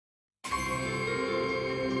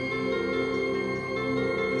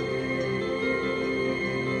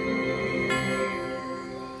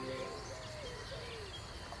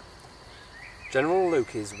General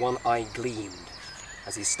Loki's one eye gleamed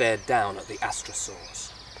as he stared down at the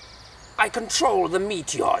Astrosaurs. I control the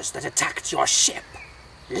meteors that attacked your ship.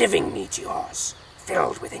 Living meteors,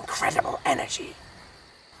 filled with incredible energy.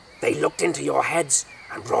 They looked into your heads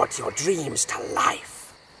and brought your dreams to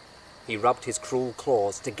life. He rubbed his cruel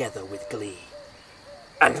claws together with glee.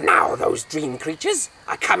 And now those dream creatures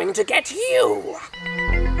are coming to get you!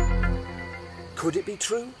 Could it be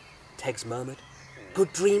true? Teggs murmured.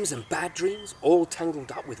 Good dreams and bad dreams, all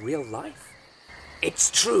tangled up with real life? It's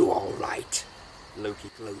true, all right, Loki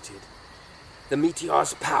gloated. The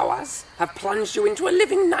meteor's powers have plunged you into a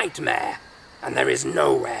living nightmare, and there is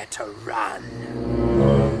nowhere to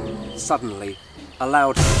run. Suddenly, a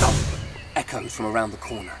loud thump echoed from around the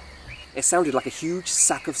corner. It sounded like a huge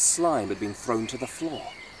sack of slime had been thrown to the floor.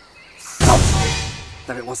 Thump!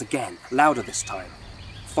 There it was again, louder this time,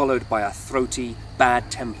 followed by a throaty,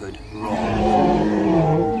 bad-tempered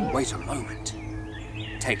roar. Wait a moment.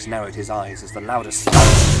 Teggs narrowed his eyes as the loudest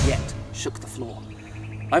thump yet shook the floor.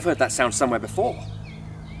 I've heard that sound somewhere before.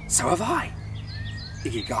 So have I.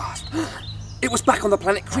 Iggy gasped. It was back on the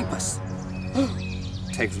planet Creepus.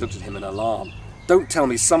 Teggs looked at him in alarm. Don't tell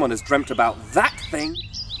me someone has dreamt about that thing.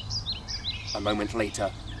 A moment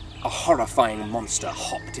later, a horrifying monster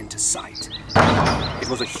hopped into sight. It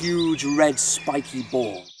was a huge red spiky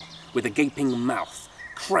ball with a gaping mouth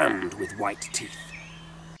crammed with white teeth.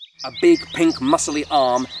 A big pink muscly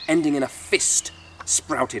arm ending in a fist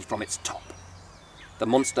sprouted from its top. The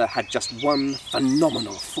monster had just one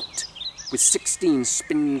phenomenal foot with 16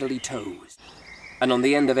 spindly toes, and on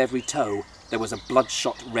the end of every toe there was a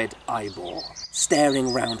bloodshot red eyeball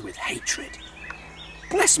staring round with hatred.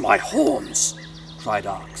 Bless my horns, cried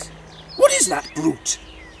Arx. What is that brute?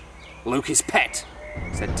 Loki's pet,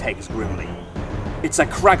 said Teggs grimly. It's a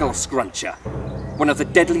craggle scruncher, one of the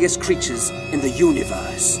deadliest creatures in the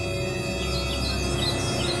universe.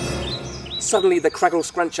 Suddenly the craggle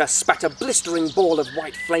scruncher spat a blistering ball of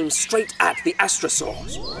white flame straight at the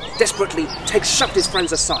Astrosaurs. Desperately, Teggs shoved his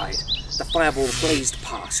friends aside. The fireball blazed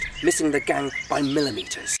past, missing the gang by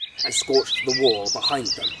millimeters, and scorched the wall behind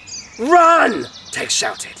them. Run! Teggs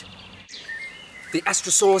shouted. The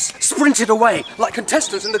Astrosaurs sprinted away like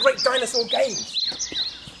contestants in the Great Dinosaur Games.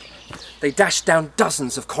 They dashed down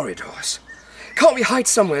dozens of corridors. Can't we hide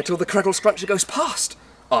somewhere till the craggle scruncher goes past?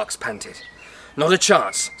 Arx panted. Not a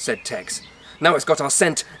chance, said Teggs. Now it's got our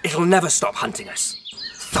scent, it'll never stop hunting us.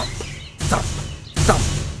 Thump, thump,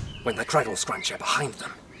 thump, went the craggle scruncher behind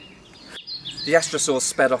them. The Astrosaurs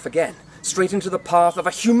sped off again, straight into the path of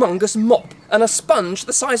a humongous mop and a sponge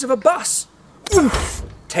the size of a bus. Oof!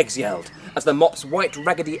 Teggs yelled, as the mop's white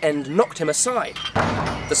raggedy end knocked him aside.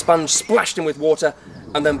 The sponge splashed him with water,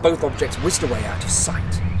 and then both objects whizzed away out of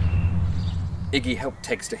sight. Iggy helped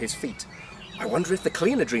Teggs to his feet. I wonder if the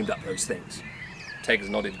cleaner dreamed up those things. Teggs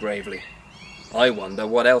nodded gravely. I wonder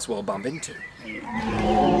what else we'll bump into. The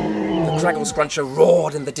craggle scruncher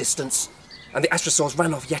roared in the distance, and the Astrosaurs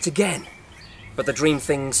ran off yet again. But the dream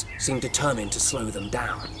things seemed determined to slow them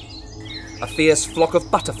down. A fierce flock of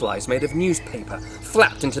butterflies made of newspaper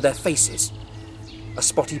flapped into their faces. A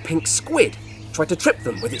spotty pink squid tried to trip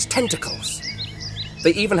them with its tentacles.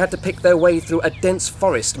 They even had to pick their way through a dense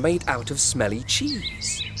forest made out of smelly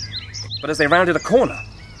cheese. But as they rounded a corner,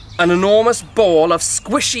 an enormous ball of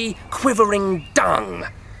squishy, quivering dung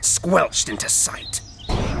squelched into sight.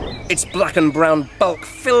 Its black and brown bulk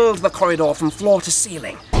filled the corridor from floor to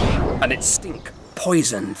ceiling, and its stink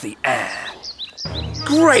poisoned the air.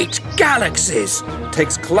 Great galaxies!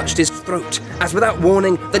 Teggs clutched his throat as, without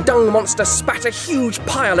warning, the dung monster spat a huge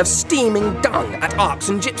pile of steaming dung at Arx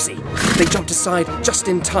and Gypsy. They jumped aside just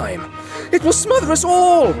in time. It will smother us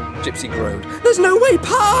all! Gypsy groaned. There's no way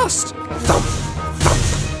past! Thump!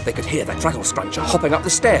 Thump! They could hear the craggle scruncher hopping up the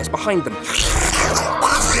stairs behind them.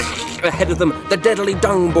 Ahead of them, the deadly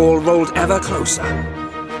dung ball rolled ever closer.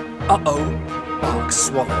 Uh-oh. Arx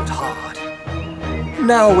swallowed hard.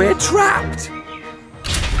 Now we're trapped!